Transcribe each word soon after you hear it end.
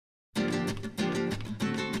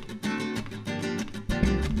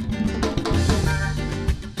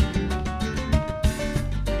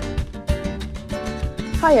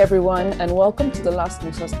Hi, everyone, and welcome to the Las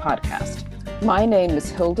Musas podcast. My name is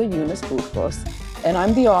Hilda Eunice Burgos, and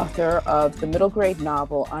I'm the author of the middle grade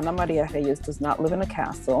novel Ana Maria Reyes Does Not Live in a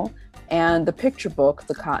Castle and the picture book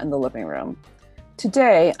The Cot in the Living Room.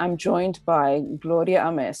 Today, I'm joined by Gloria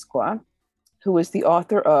Amezcua, who is the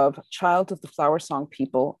author of Child of the Flower Song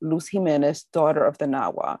People, Luz Jimenez, Daughter of the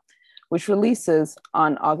Nahua, which releases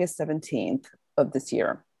on August 17th of this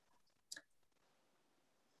year.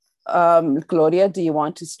 Gloria, do you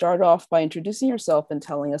want to start off by introducing yourself and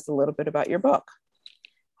telling us a little bit about your book?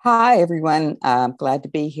 Hi, everyone. I'm glad to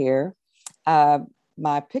be here.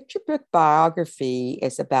 My picture book biography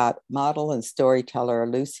is about model and storyteller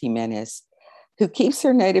Luz Jimenez, who keeps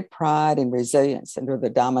her native pride and resilience under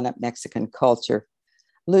the dominant Mexican culture.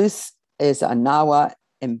 Luz is a Nahua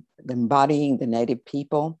embodying the native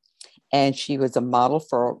people, and she was a model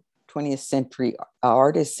for 20th century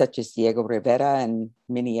artists such as Diego Rivera and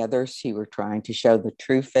many others who were trying to show the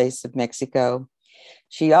true face of Mexico.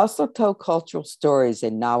 She also told cultural stories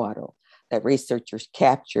in Nahuatl that researchers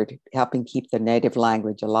captured, helping keep the native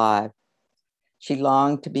language alive. She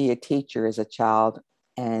longed to be a teacher as a child,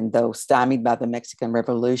 and though stymied by the Mexican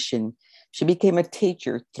Revolution, she became a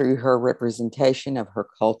teacher through her representation of her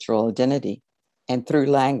cultural identity and through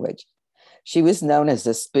language. She was known as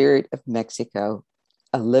the Spirit of Mexico,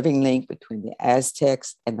 a living link between the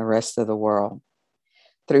Aztecs and the rest of the world.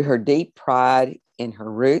 Through her deep pride in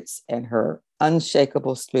her roots and her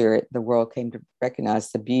unshakable spirit, the world came to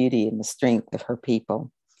recognize the beauty and the strength of her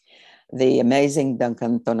people. The amazing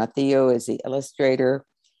Duncan Tonatiu is the illustrator,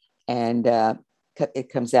 and it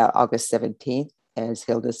comes out August 17th, as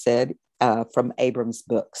Hilda said, from Abrams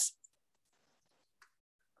Books.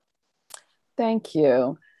 Thank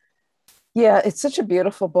you. Yeah, it's such a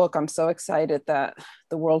beautiful book. I'm so excited that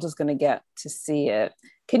the world is going to get to see it.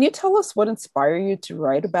 Can you tell us what inspired you to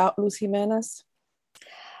write about Luz Jimenez?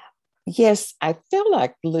 Yes, I feel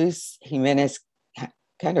like Luz Jimenez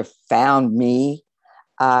kind of found me.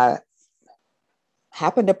 I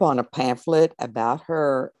happened upon a pamphlet about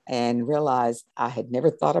her and realized I had never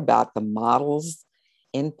thought about the models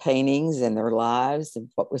in paintings and their lives and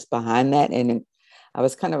what was behind that. And I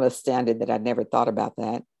was kind of astounded that I'd never thought about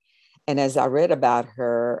that. And as I read about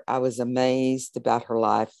her, I was amazed about her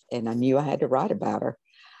life, and I knew I had to write about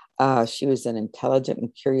her. She was an intelligent and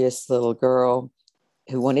curious little girl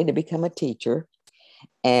who wanted to become a teacher.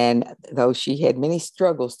 And though she had many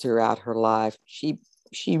struggles throughout her life, she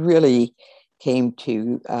really came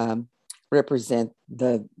to represent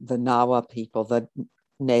the Nahua people, the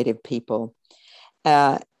native people,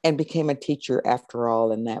 and became a teacher after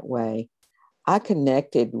all in that way. I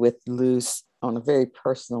connected with Luz on a very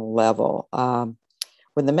personal level.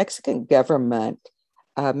 When the Mexican government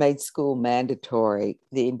made school mandatory,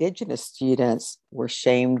 the indigenous students were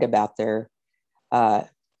shamed about their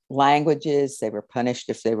languages. They were punished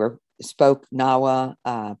if they spoke Nahua,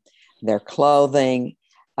 their clothing.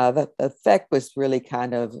 The effect was really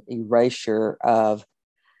kind of erasure of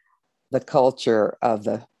the culture of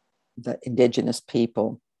the indigenous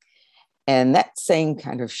people. And that same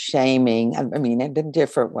kind of shaming, I mean, in a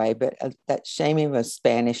different way, but that shaming of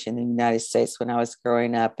Spanish in the United States when I was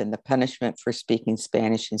growing up, and the punishment for speaking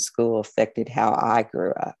Spanish in school affected how I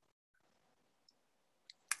grew up.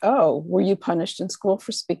 Oh, were you punished in school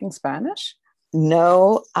for speaking Spanish?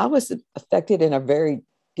 No, I was affected in a very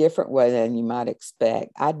different way than you might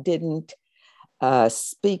expect. I didn't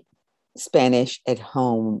speak Spanish at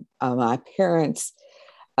home. My parents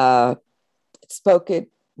spoke it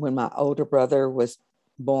when my older brother was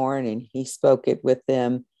born, and he spoke it with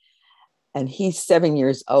them. And he's 7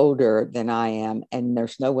 years older than I am, and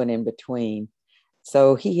there's no one in between.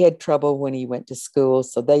 So he had trouble when he went to school.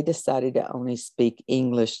 So they decided to only speak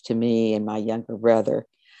English to me and my younger brother.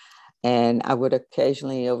 And I would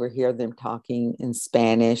occasionally overhear them talking in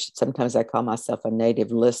Spanish. Sometimes I call myself a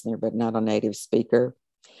native listener, but not a native speaker.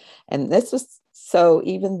 And this was so,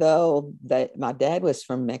 even though my dad was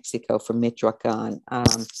from Mexico, from Michoacan,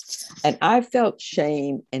 and I felt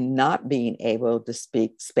shame in not being able to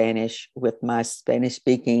speak Spanish with my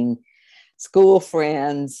Spanish-speaking school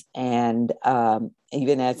friends. And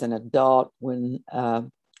even as an adult, when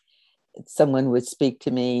someone would speak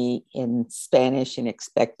to me in Spanish and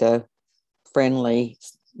expect a friendly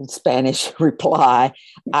Spanish reply,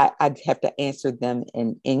 I'd have to answer them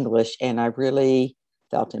in English. And I really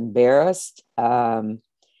felt embarrassed, even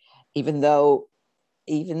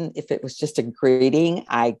if it was just a greeting,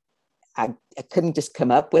 I couldn't just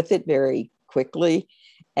come up with it very quickly.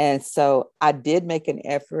 And so I did make an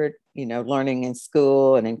effort, learning in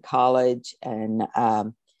school and in college, and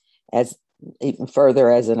as even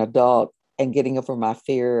further as an adult, and getting over my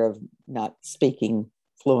fear of not speaking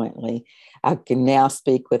fluently. I can now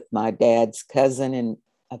speak with my dad's cousin in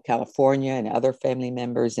California and other family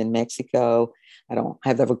members in Mexico. I don't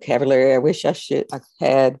have the vocabulary I wish I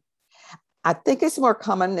had. I think it's more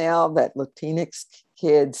common now that Latinx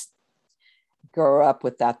kids grow up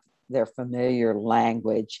without their familiar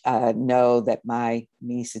language. I know that my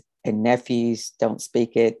nieces and nephews don't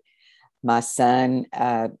speak it. My son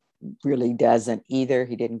really doesn't either.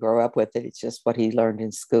 He didn't grow up with it. It's just what he learned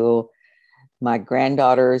in school. My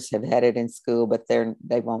granddaughters have had it in school, but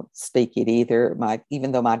they won't speak it either.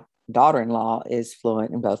 Even though my daughter-in-law is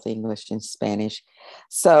fluent in both English and Spanish.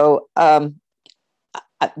 So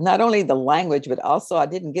not only the language, but also I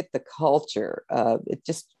didn't get the culture. It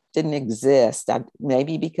just didn't exist.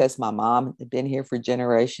 Maybe because my mom had been here for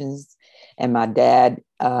generations and my dad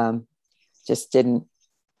just didn't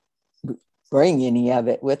bring any of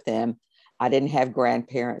it with him. I didn't have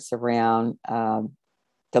grandparents around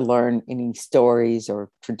to learn any stories or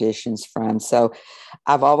traditions from. So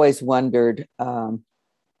I've always wondered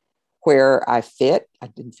where I fit. I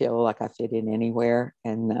didn't feel like I fit in anywhere.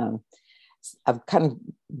 And I've kind of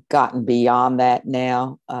gotten beyond that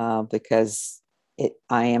now because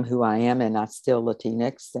I am who I am and I'm still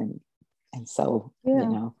Latinx. And so,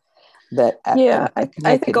 but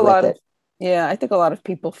I think a lot of, I think a lot of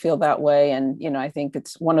people feel that way. And, I think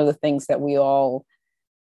it's one of the things that we all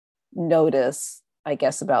notice, I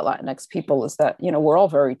guess, about Latinx people is that, we're all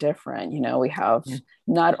very different. We have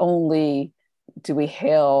not only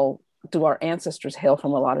do our ancestors hail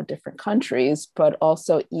from a lot of different countries, but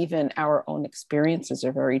also even our own experiences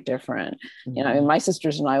are very different. Mm-hmm. My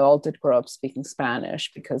sisters and I all did grow up speaking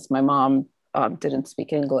Spanish because my mom didn't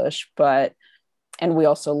speak English, and we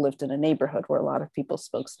also lived in a neighborhood where a lot of people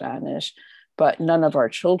spoke Spanish, but none of our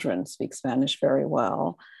children speak Spanish very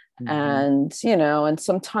well. Mm-hmm. And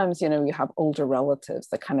sometimes, you have older relatives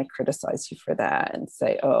that kind of criticize you for that and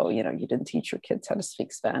say, oh, you didn't teach your kids how to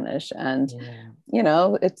speak Spanish. And,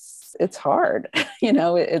 it's hard,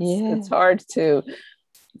 it's hard to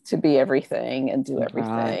be everything and do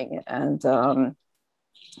everything. Right. And,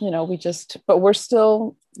 but we're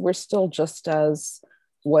still just as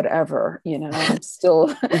whatever,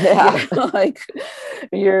 still, like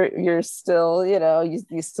you're still,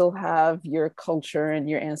 you still have your culture and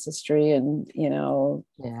your ancestry and,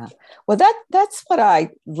 Yeah. Well, that's what I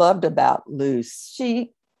loved about Luz.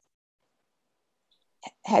 She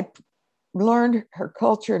had learned her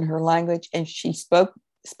culture and her language, and she spoke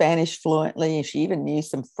Spanish fluently, and she even knew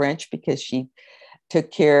some French because she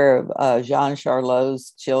took care of Jean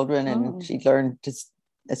Charlot's children, and she learned to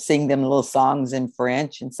sing them little songs in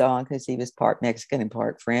French and so on because he was part Mexican and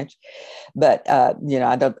part French. But I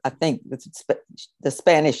think the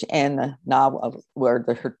Spanish and the novel were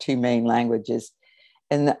her two main languages.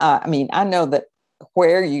 And I know that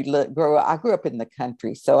where you grow up, I grew up in the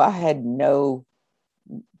country, so I had no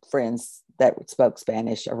friends that spoke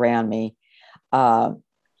Spanish around me.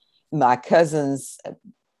 My cousins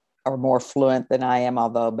are more fluent than I am,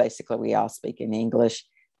 although basically we all speak in English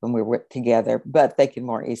when we were together, but they can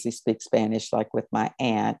more easily speak Spanish, like with my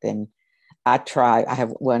aunt. And I have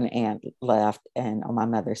one aunt left and on my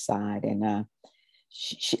mother's side. And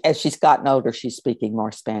she, as she's gotten older, she's speaking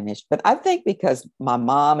more Spanish. But I think because my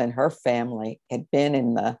mom and her family had been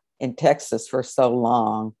in Texas for so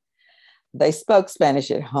long, they spoke Spanish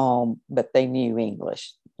at home, but they knew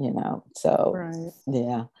English, So, right.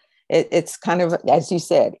 Yeah, it's kind of, as you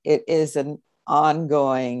said, it is an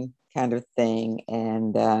ongoing kind of thing.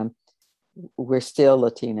 And we're still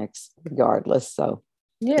Latinx regardless. So,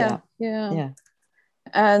 yeah.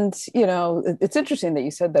 And, it's interesting that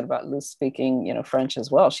you said that about Luz speaking, French as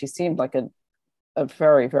well. She seemed like a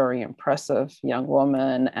very, very impressive young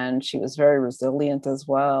woman, and she was very resilient as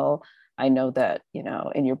well. I know that,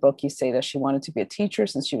 in your book, you say that she wanted to be a teacher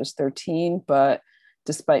since she was 13, but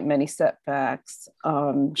despite many setbacks,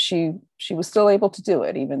 she was still able to do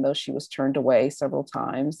it, even though she was turned away several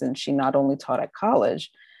times. And she not only taught at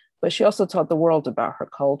college, but she also taught the world about her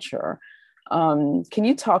culture. Can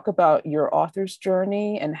you talk about your author's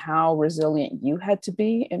journey and how resilient you had to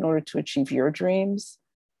be in order to achieve your dreams?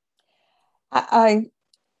 I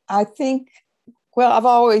think, well,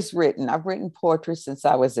 I've written poetry since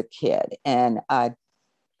I was a kid. And I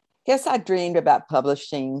guess I dreamed about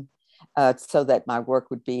publishing so that my work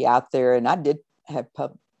would be out there. And I did have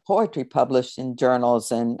poetry published in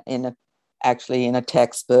journals and actually in a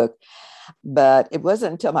textbook. But it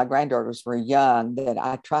wasn't until my granddaughters were young that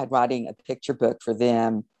I tried writing a picture book for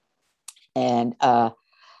them. And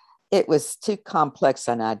it was too complex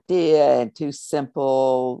an idea and too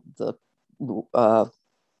simple. The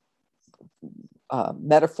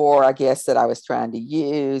metaphor, I guess, that I was trying to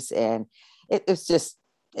use. And it was just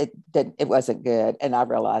it wasn't good. And I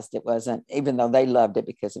realized it wasn't, even though they loved it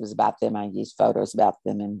because it was about them. I used photos about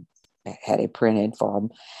them and had it printed for them.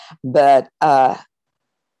 But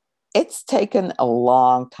it's taken a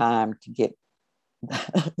long time to get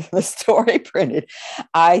the story printed.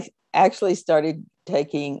 I actually started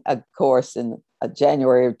taking a course in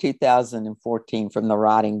January of 2014 from the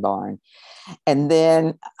Writing Barn. And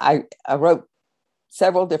then I wrote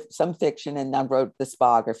some fiction, and I wrote this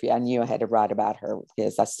biography. I knew I had to write about her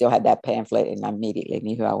because I still had that pamphlet and I immediately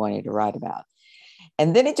knew who I wanted to write about.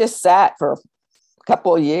 And then it just sat for a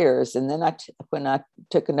couple of years. And then when I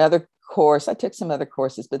took another course, I took some other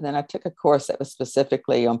courses, but then I took a course that was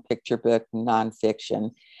specifically on picture book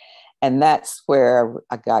nonfiction. And that's where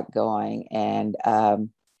I got going, and I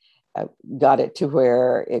got it to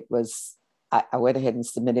where it was, I went ahead and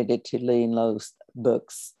submitted it to Lee and Lowe's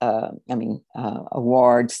books,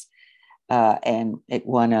 awards, and it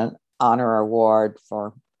won an honor award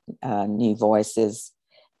for New Voices.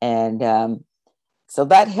 And so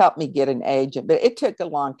that helped me get an agent, but it took a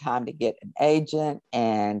long time to get an agent,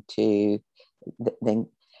 and then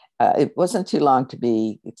it wasn't too long to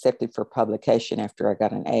be accepted for publication after I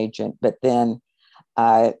got an agent. But then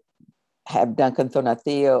I have Duncan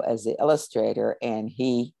Thonatio as the illustrator, and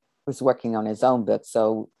he was working on his own book.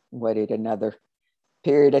 So waited another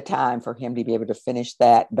period of time for him to be able to finish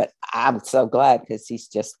that. But I'm so glad because he's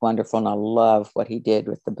just wonderful, and I love what he did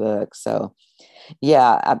with the book. So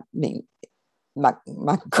yeah, I mean, my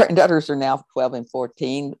granddaughters are now 12 and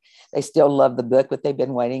 14. They still love the book, but they've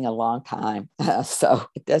been waiting a long time. So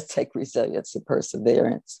it does take resilience and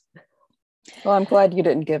perseverance. Well, I'm glad you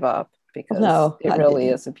didn't give up, because it really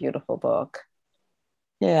is a beautiful book.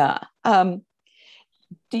 Yeah.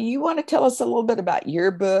 Do you want to tell us a little bit about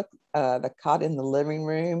your book, The Cot in the Living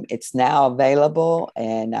Room? It's now available,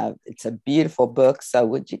 and it's a beautiful book. So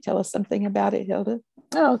would you tell us something about it, Hilda?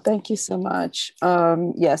 Oh, thank you so much.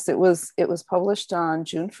 Yes, it was published on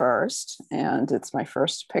June 1st, and it's my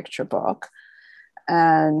first picture book.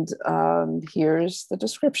 And here's the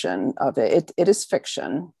description of it. It is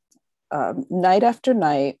fiction. Night after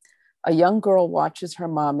night, a young girl watches her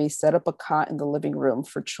mommy set up a cot in the living room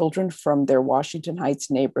for children from their Washington Heights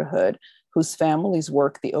neighborhood whose families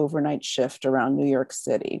work the overnight shift around New York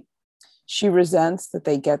City. She resents that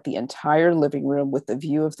they get the entire living room with a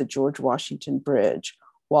view of the George Washington Bridge,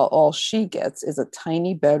 while all she gets is a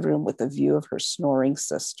tiny bedroom with a view of her snoring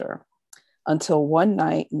sister. Until one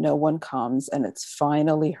night, no one comes, and it's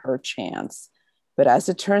finally her chance. But as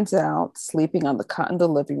it turns out, sleeping on the cot in the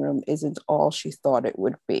living room isn't all she thought it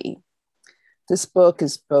would be. This book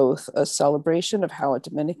is both a celebration of how a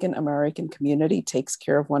Dominican American community takes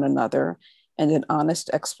care of one another and an honest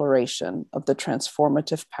exploration of the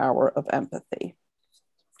transformative power of empathy.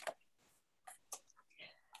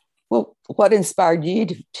 Well, what inspired you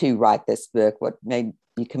to write this book? What made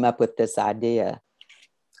you come up with this idea?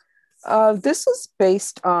 This was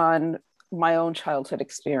based on my own childhood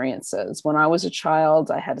experiences. When I was a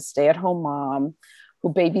child, I had a stay-at-home mom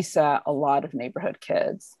who babysat a lot of neighborhood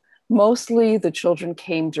kids. Mostly the children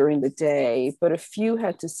came during the day, but a few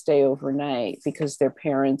had to stay overnight because their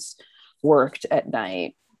parents worked at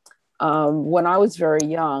night. When I was very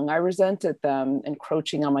young, I resented them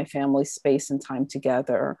encroaching on my family's space and time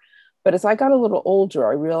together. But as I got a little older,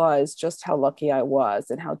 I realized just how lucky I was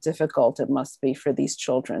and how difficult it must be for these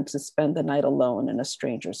children to spend the night alone in a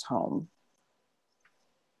stranger's home.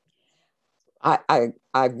 I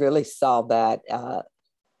really saw that,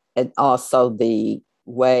 and also the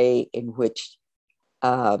way in which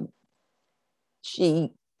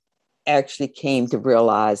she actually came to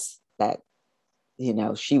realize that, you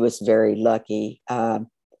know, she was very lucky. I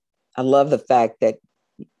love the fact that,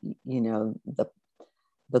 you know, the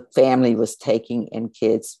family was taking in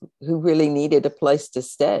kids who really needed a place to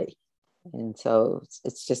stay. And so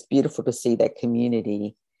it's just beautiful to see that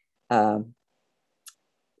community, you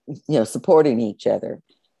know, supporting each other.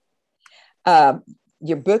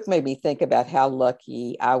 Your book made me think about how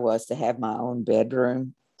lucky I was to have my own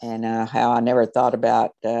bedroom, and how I never thought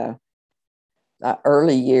about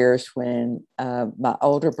early years when my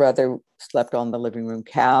older brother slept on the living room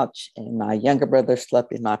couch and my younger brother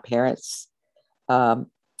slept in my parents'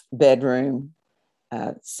 bedroom.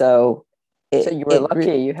 So you were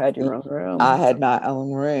lucky you had your own room. I had my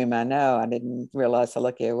own room. I know. I didn't realize how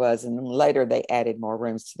lucky I was. And later they added more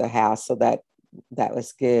rooms to the house. So that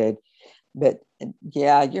was good. But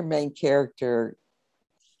yeah, your main character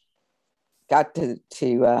got to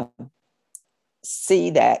see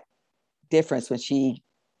that difference when she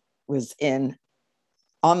was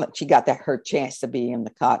she got her chance to be in the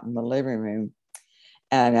cot in the living room.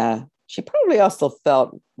 And she probably also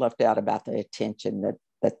felt left out about the attention that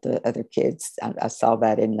that the other kids, I saw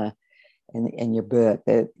that in your book,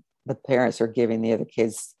 that the parents are giving the other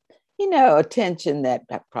kids, attention that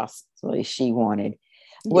possibly she wanted.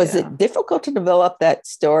 Was it difficult to develop that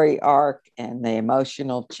story arc and the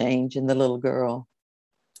emotional change in the little girl?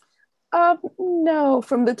 No,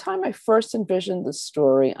 from the time I first envisioned the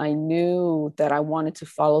story, I knew that I wanted to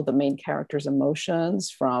follow the main character's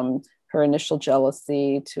emotions, from her initial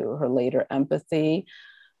jealousy to her later empathy.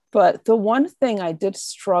 But the one thing I did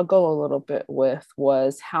struggle a little bit with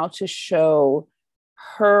was how to show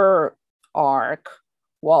her arc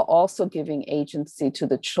while also giving agency to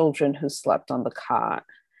the children who slept on the cot.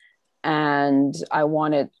 And I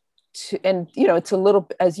wanted to, and it's a little,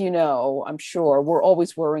 as I'm sure we're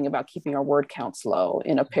always worrying about keeping our word counts low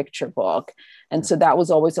in a picture book. And so that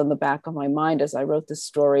was always on the back of my mind as I wrote this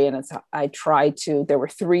story. And I tried to, there were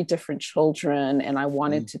 3 different children, and I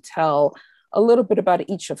wanted to tell a little bit about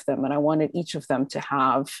each of them. And I wanted each of them to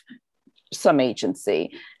have some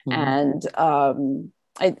agency. And so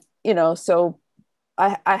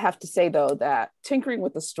I have to say, though, that tinkering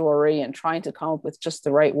with the story and trying to come up with just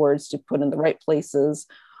the right words to put in the right places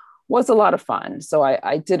was a lot of fun. So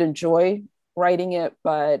I did enjoy writing it,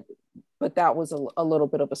 but that was a little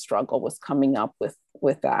bit of a struggle, was coming up with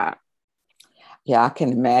that. Yeah, I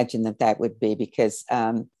can imagine that would be, because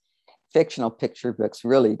fictional picture books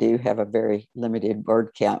really do have a very limited word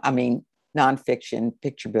count. I mean, nonfiction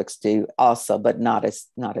picture books do also, but not as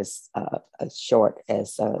short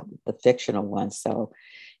as the fictional ones. So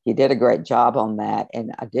you did a great job on that,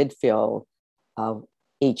 and I did feel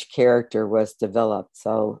each character was developed.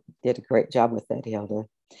 So did a great job with that, Hilda.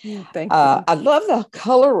 Thank you. I love the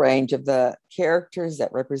color range of the characters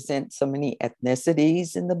that represent so many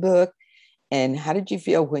ethnicities in the book. And how did you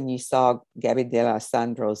feel when you saw Gabby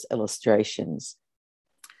D'Alessandro's illustrations?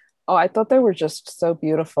 Oh, I thought they were just so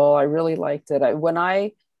beautiful. I really liked it. When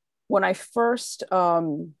I first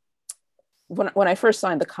signed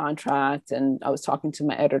the contract, and I was talking to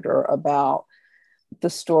my editor about the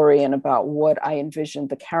story and about what I envisioned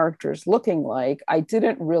the characters looking like, I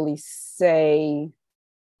didn't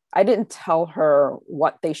tell her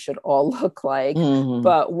what they should all look like.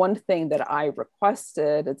 But one thing that I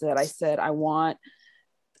requested is that I said, I want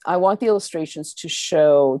the illustrations to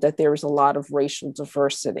show that there is a lot of racial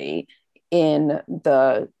diversity in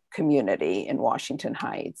the community in Washington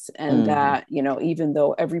Heights. And that, even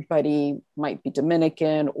though everybody might be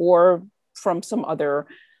Dominican or from some other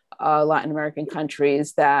Latin American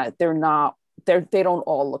countries, that they don't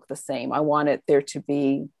all look the same. I wanted there to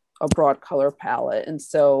be a broad color palette. And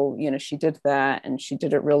so, she did that, and she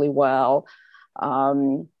did it really well.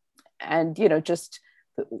 And, just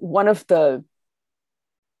one of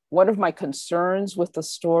my concerns with the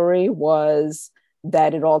story was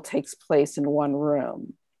that it all takes place in one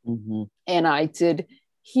room. And I did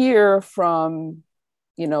hear from,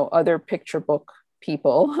 other picture book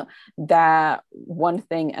people that one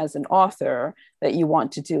thing as an author that you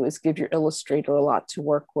want to do is give your illustrator a lot to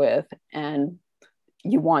work with, and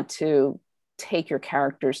you want to take your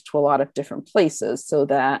characters to a lot of different places so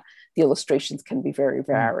that the illustrations can be very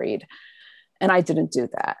varied. And I didn't do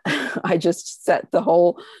that. I just set the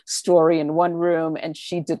whole story in one room, and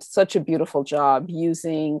she did such a beautiful job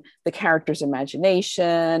using the character's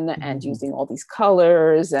imagination and using all these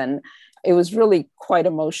colors. And it was really quite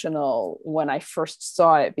emotional when I first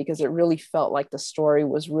saw it, because it really felt like the story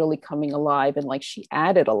was really coming alive, and like she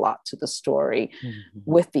added a lot to the story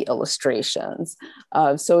with the illustrations.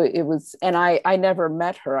 So it was, and I never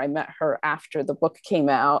met her. I met her after the book came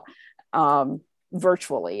out.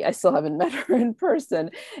 Virtually. I still haven't met her in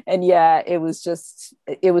person. And yeah, it was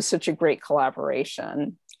such a great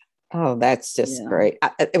collaboration. Oh, that's just great.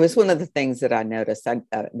 It was one of the things that I noticed. I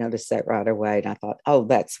noticed that right away, and I thought, oh,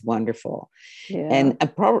 that's wonderful. Yeah. And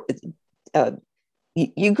probably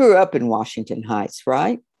you grew up in Washington Heights,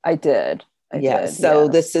 right? I did. So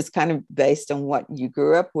this is kind of based on what you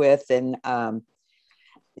grew up with. And I'm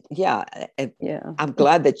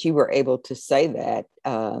glad that you were able to say that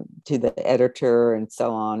to the editor and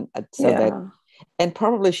so on. And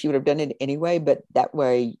probably she would have done it anyway, but that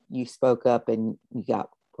way you spoke up and you got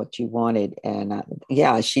what you wanted. And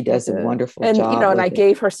she does a wonderful job. And I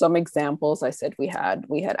gave her some examples. I said we had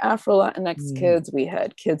Afro Latinx kids, we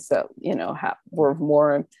had kids that were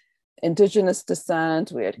more indigenous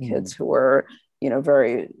descent, we had kids who were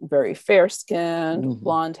very, very fair skinned,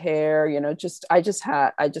 blonde hair, I just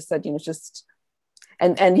said,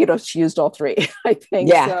 and she used all 3, I think.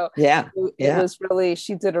 It was really,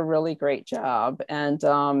 she did a really great job. And,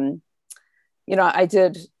 I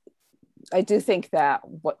did I do think that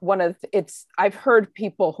I've heard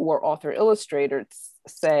people who are author illustrators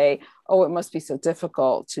say, oh, it must be so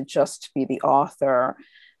difficult to just be the author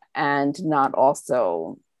and not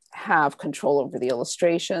also have control over the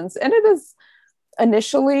illustrations. And it is,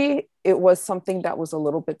 initially, it was something that was a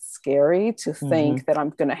little bit scary to think that I'm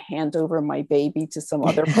going to hand over my baby to some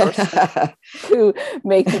other person to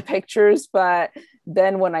make the pictures. But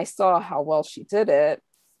then when I saw how well she did it,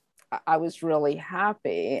 I was really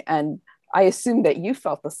happy. And I assume that you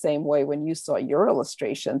felt the same way when you saw your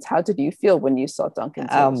illustrations. How did you feel when you saw Duncan's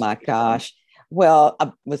Oh my gosh. Well,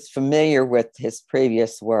 I was familiar with his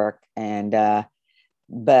previous work, and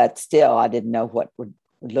but still I didn't know what would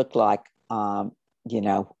look like,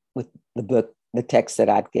 with the book, the text that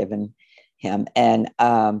I'd given him. And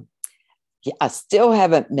I still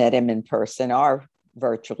haven't met him in person or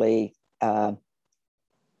virtually.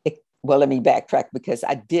 Well, let me backtrack, because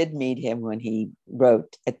I did meet him when he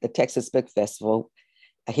wrote at the Texas Book Festival.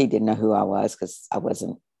 He didn't know who I was because I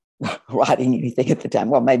wasn't writing anything at the time.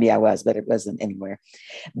 Well, maybe I was, but it wasn't anywhere.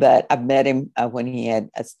 But I met him when he had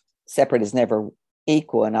Separate is Never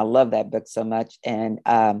Equal, and I love that book so much. And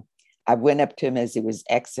I went up to him as he was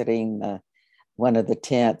exiting one of the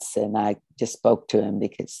tents, and I just spoke to him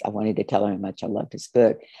because I wanted to tell him how much I loved his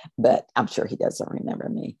book, but I'm sure he doesn't remember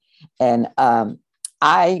me. And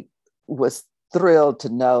I was thrilled to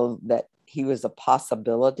know that he was a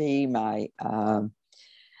possibility. My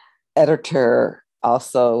editor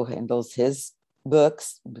also handles his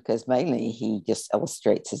books because mainly he just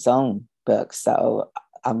illustrates his own books. So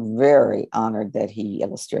I'm very honored that he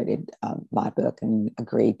illustrated my book and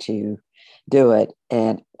agreed to do it.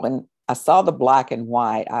 And when I saw the black and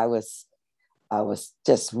white, I was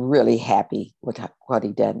just really happy with what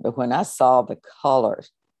he did. But when I saw the color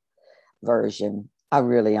version, I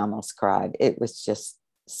really almost cried. It was just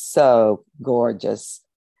so gorgeous.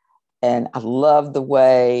 And I love the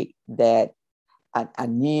way that I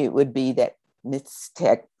knew it would be that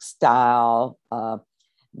Mixtec style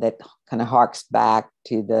that kind of harks back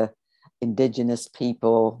to the indigenous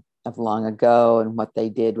people of long ago and what they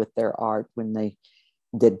did with their art when they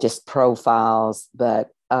did just profiles.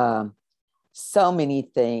 But so many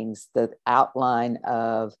things, the outline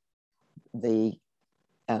of the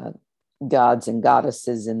gods and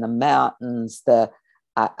goddesses in the mountains,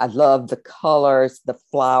 I love the colors, the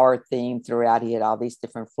flower theme throughout. He had all these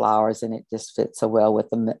different flowers, and it just fits so well with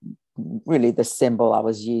really the symbol I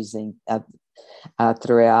was using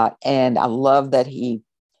throughout. And I love that he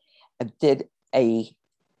did a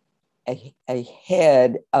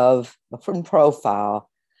head from profile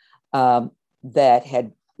that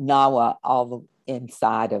had Nawa all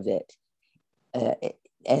inside of it.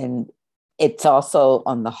 And it's also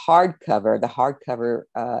on the hardcover. The hardcover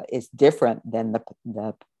is different than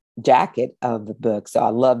the jacket of the book. So I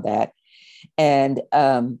love that. And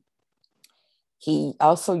he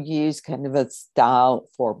also used kind of a style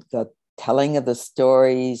for the telling of the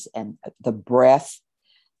stories and the breath,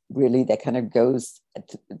 really, that kind of goes,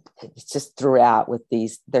 it's just throughout with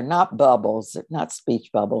these. They're not bubbles, they're not speech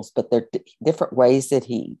bubbles, but they're different ways that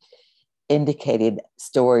he indicated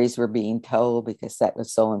stories were being told, because that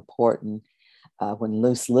was so important. When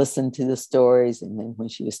Luce listened to the stories and then when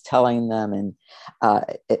she was telling them, and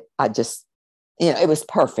it was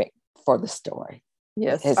perfect for the story.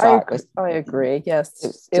 Yes, I agree.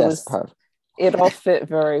 Yes, it was perfect. It all fit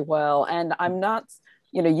very well. And I'm not,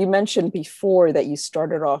 you mentioned before that you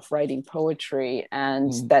started off writing poetry,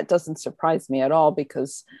 and that doesn't surprise me at all,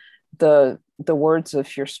 because the words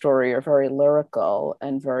of your story are very lyrical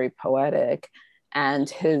and very poetic, and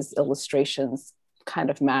his illustrations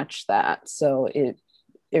kind of match that. So it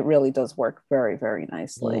really does work very, very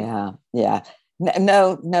nicely. Yeah.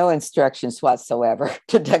 No instructions whatsoever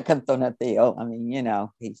to Duncan Tonatiuh. I mean,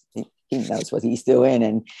 he knows what he's doing.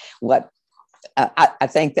 And what I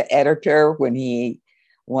think the editor, when he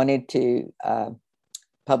wanted to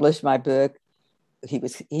publish my book,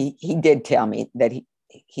 he did tell me that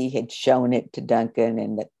he had shown it to Duncan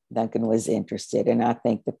and that Duncan was interested. And I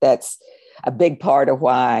think that that's a big part of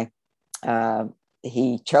why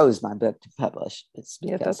he chose my book to publish. It's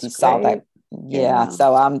because he saw that. Yeah.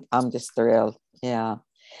 So I'm just thrilled. Yeah.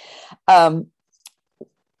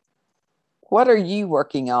 What are you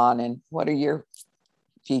working on, and what are your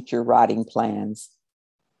future writing plans?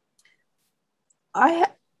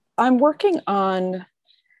 I'm working on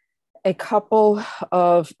a couple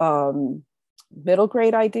of middle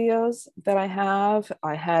grade ideas that I have.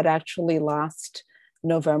 I had actually last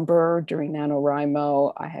November during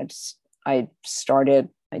NaNoWriMo, I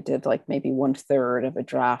did like maybe 1/3 of a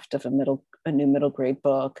draft of a new middle grade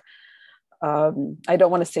book. I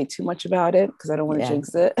don't want to say too much about it because I don't want to Yeah.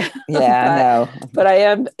 jinx it. Yeah, I but know. but I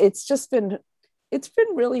am. It's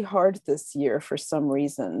been really hard this year for some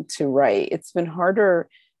reason to write. It's been harder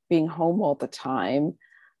being home all the time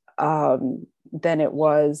than it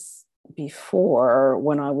was before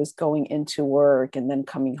when I was going into work and then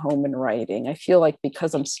coming home and writing. I feel like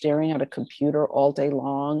because I'm staring at a computer all day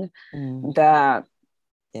long, Mm, that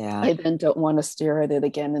yeah. I then don't want to stare at it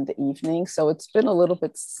again in the evening. So it's been a little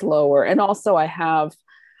bit slower. And also, I have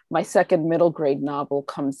my second middle grade novel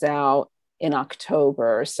comes out in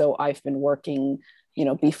October. So I've been working,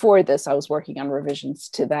 before this, I was working on revisions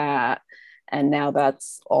to that. And now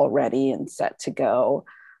that's all ready and set to go.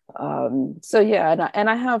 So yeah, and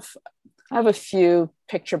I have a few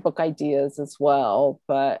picture book ideas as well,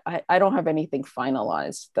 but I don't have anything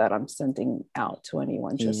finalized that I'm sending out to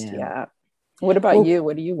anyone just Yeah. yet. What about Well, you?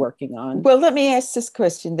 What are you working on? well, let me ask this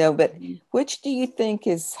question though, but which do you think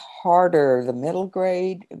is harder, the middle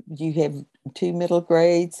grade? You have two middle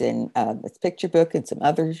grades and this picture book and some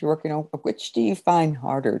others you're working on. Which do you find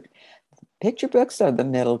harder, picture books or the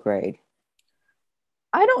middle grade?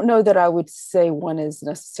 I don't know that I would say one is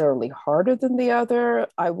necessarily harder than the other.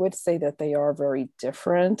 I would say that they are very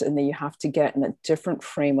different and that you have to get in a different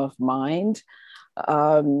frame of mind.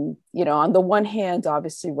 On the one hand,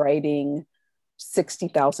 obviously, writing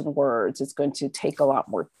 60,000 words is going to take a lot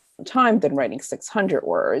more time than writing 600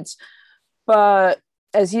 words. But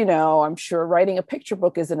as you know, I'm sure writing a picture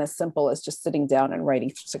book isn't as simple as just sitting down and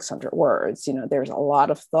writing 600 words. There's a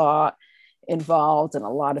lot of thought involved and a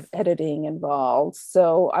lot of editing involved.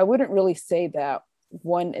 So I wouldn't really say that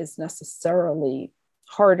one is necessarily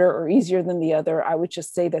harder or easier than the other. I would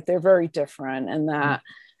just say that they're very different and that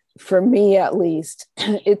for me at least,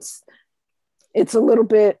 it's a little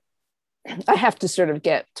bit, I have to sort of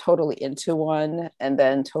get totally into one and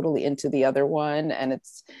then totally into the other one. And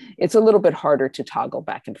it's a little bit harder to toggle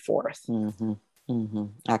back and forth. Mm-hmm. Mm-hmm.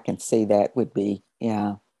 I can see that would be,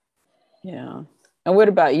 yeah. Yeah. And what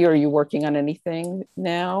about you? Are you working on anything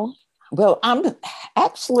now? Well, I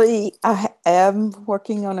am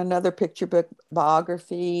working on another picture book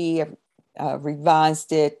biography. I've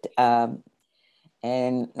revised it,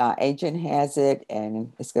 and my agent has it,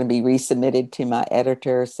 and it's going to be resubmitted to my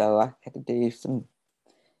editor. So I had to do some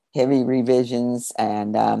heavy revisions,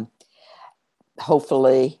 and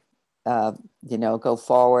hopefully, go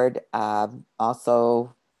forward.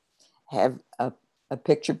 Also have a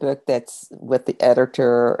picture book that's with the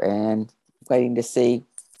editor, and waiting to see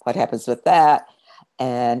what happens with that.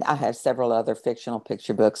 And I have several other fictional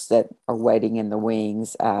picture books that are waiting in the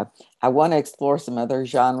wings. I want to explore some other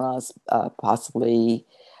genres, possibly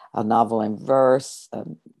a novel in verse,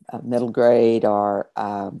 a middle grade, or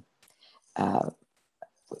uh,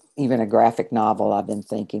 even a graphic novel I've been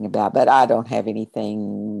thinking about, but I don't have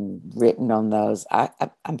anything written on those.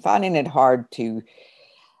 I'm finding it hard to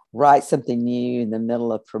write something new in the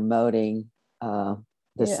middle of promoting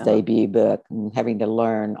this Yeah. debut book and having to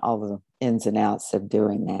learn all the ins and outs of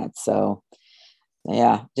doing that. So,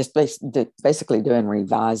 yeah, just basically doing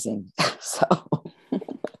revising. So,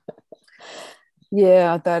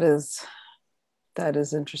 Yeah, that is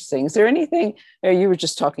interesting. Is there anything, you were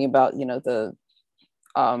just talking about, the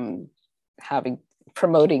um having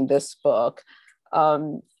promoting this book.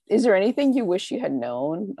 Is there anything you wish you had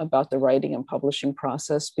known about the writing and publishing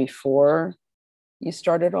process before you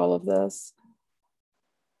started all of this?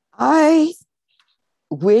 I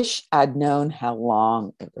wish I'd known how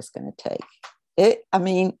long it was going to take. I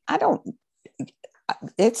mean, I don't,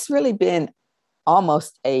 it's really been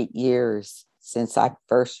almost 8 years since I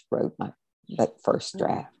first wrote that first Oh,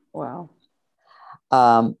 draft. wow.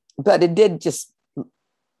 But it did just,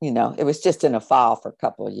 it was just in a file for a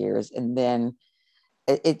couple of years. And then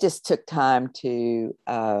it just took time to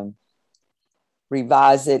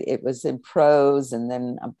revise it. It was in prose, and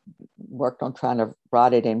then I worked on trying to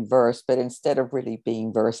write it in verse. But instead of really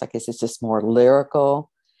being verse, I guess it's just more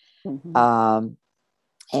lyrical. Mm-hmm. Um,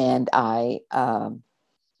 and I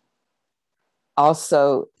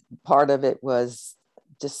also, part of it was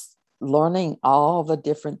just learning all the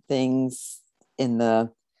different things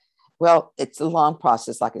it's a long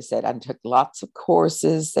process. Like I said, I took lots of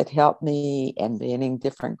courses that helped me, and being in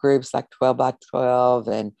different groups like 12 by 12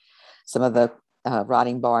 and some of the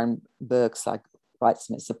Writing Barn books like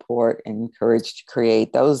Wrightsmith Support and Courage to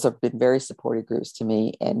Create. Those have been very supportive groups to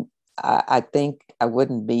me. And I think I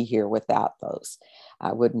wouldn't be here without those.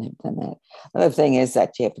 I wouldn't have done that. Another thing is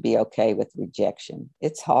that you have to be okay with rejection.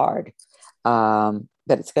 It's hard, but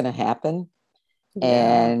it's going to happen.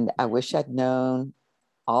 Yeah. And I wish I'd known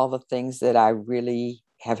all the things that I really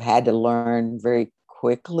have had to learn very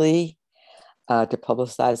quickly to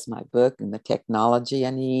publicize my book, and the technology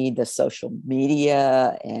I need, the social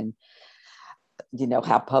media, and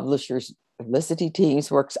how publishers, publicity teams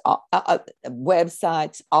works,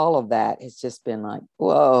 websites, all of that has just been like,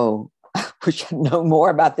 whoa, I wish I'd known more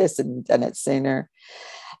about this and done it sooner.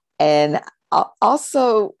 And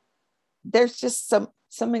also, there's just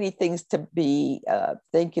so many things to be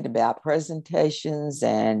thinking about, presentations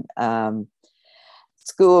and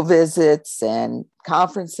school visits and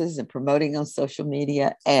conferences and promoting on social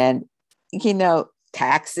media and,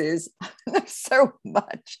 taxes. There's so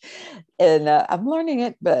much. And I'm learning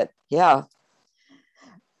it, but yeah.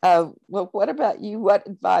 Well, what about you? What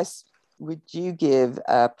advice would you give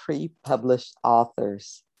pre-published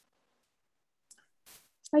authors?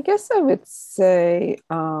 I guess I would say,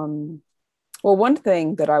 well, one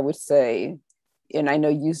thing that I would say, and I know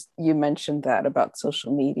you mentioned that about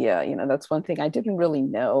social media, that's one thing I didn't really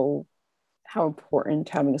know how important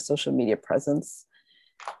having a social media presence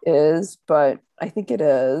is, but I think it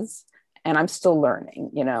is. And I'm still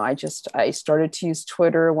learning. I started to use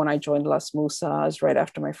Twitter when I joined Las Musas right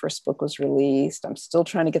after my first book was released. I'm still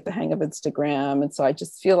trying to get the hang of Instagram. And so I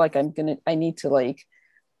just feel like I need to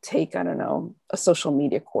take, I don't know, a social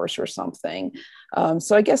media course or something.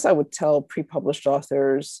 So I guess I would tell pre-published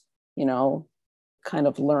authors, kind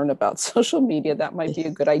of learn about social media. That might be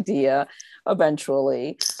a good idea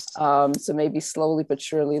eventually. So maybe slowly but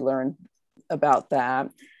surely learn about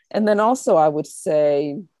that. And then also I would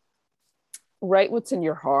say, write what's in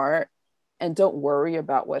your heart and don't worry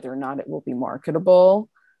about whether or not it will be marketable,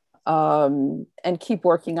 and keep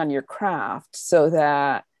working on your craft so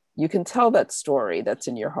that you can tell that story that's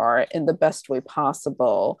in your heart in the best way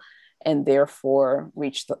possible, and therefore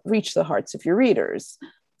reach the hearts of your readers.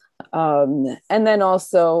 And then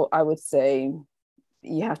also I would say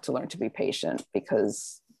you have to learn to be patient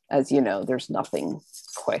because, as you know, there's nothing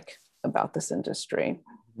quick about this industry.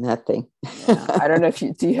 Nothing. Yeah. I don't know if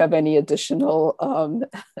do you have any additional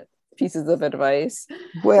pieces of advice,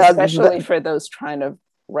 especially for those trying to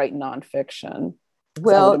write nonfiction?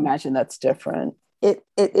 Well, I would imagine that's different. It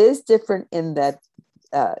is different in that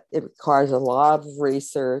it requires a lot of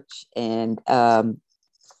research, and I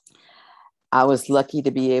was lucky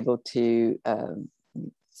to be able to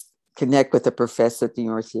connect with a professor at the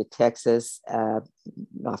University of Texas. I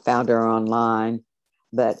found her online,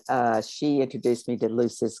 but she introduced me to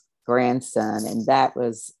Luce's grandson, and that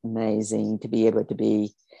was amazing to be able to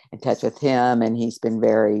be in touch with him, and he's been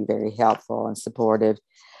very, very helpful and supportive.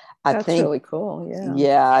 That's really cool. Yeah.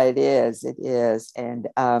 Yeah, it is. It is. And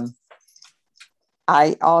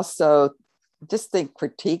I also just think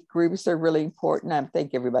critique groups are really important. I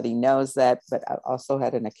think everybody knows that, but I also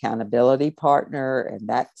had an accountability partner, and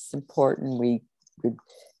that's important. We could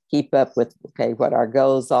keep up with, what our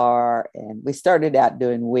goals are. And we started out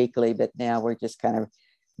doing weekly, but now we're just kind of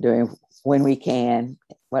doing when we can,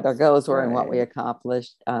 what our goals were and what we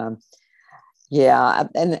accomplished. And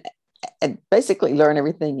basically learn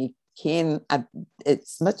everything you can,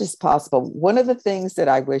 as much as possible. One of the things that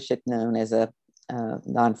I wish I'd known as a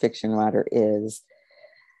nonfiction writer is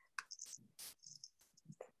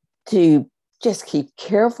to just keep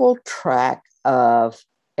careful track of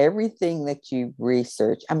everything that you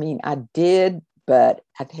research. I mean, I did, but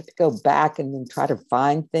I'd have to go back and then try to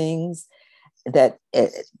find things that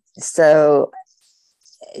that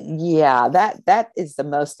is the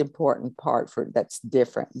most important part that's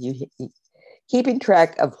different. You keeping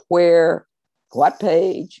track of what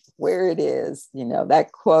page, where it is,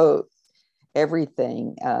 that quote,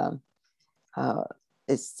 everything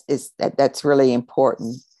that's really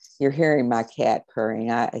important. You're hearing my cat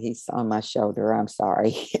purring. He's on my shoulder. I'm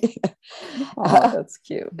sorry. Oh, that's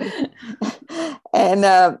cute. And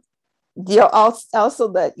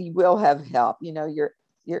also that you will have help. Your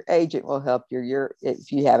agent will help you.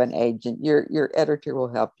 If you have an agent, your editor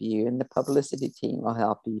will help you, and the publicity team will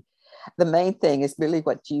help you. The main thing is really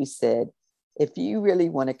what you said. If you really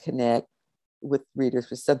want to connect with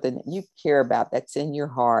readers with something that you care about, that's in your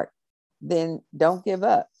heart, then don't give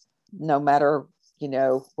up. No matter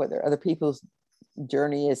whether other people's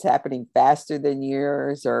journey is happening faster than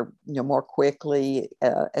yours or more quickly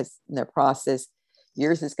as in their process,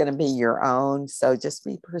 yours is going to be your own. So just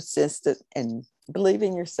be persistent and believe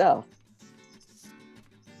in yourself.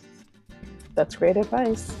 That's great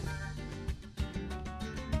advice.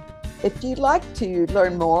 If you'd like to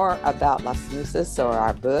learn more about Las Musas or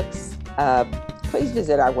our books, please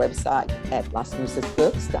visit our website at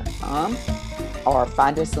lasmusasbooks.com. or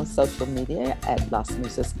find us on social media at Las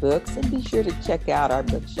Musas Books, and be sure to check out our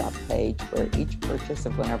bookshop page where each purchase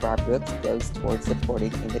of one of our books goes towards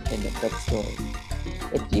supporting independent bookstores.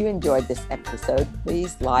 If you enjoyed this episode,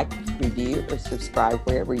 please like, review, or subscribe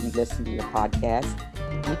wherever you listen to your podcast.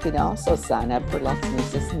 You can also sign up for Las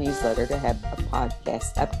Musas newsletter to have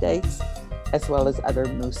podcast updates, as well as other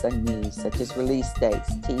Musa news, such as release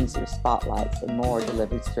dates, teasers, spotlights, and more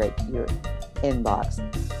delivered straight to your inbox.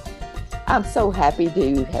 I'm so happy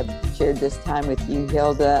to have shared this time with you,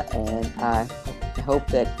 Hilda, and I hope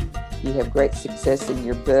that you have great success in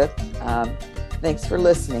your book. Thanks for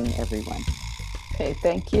listening, everyone. Okay,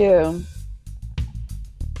 thank you.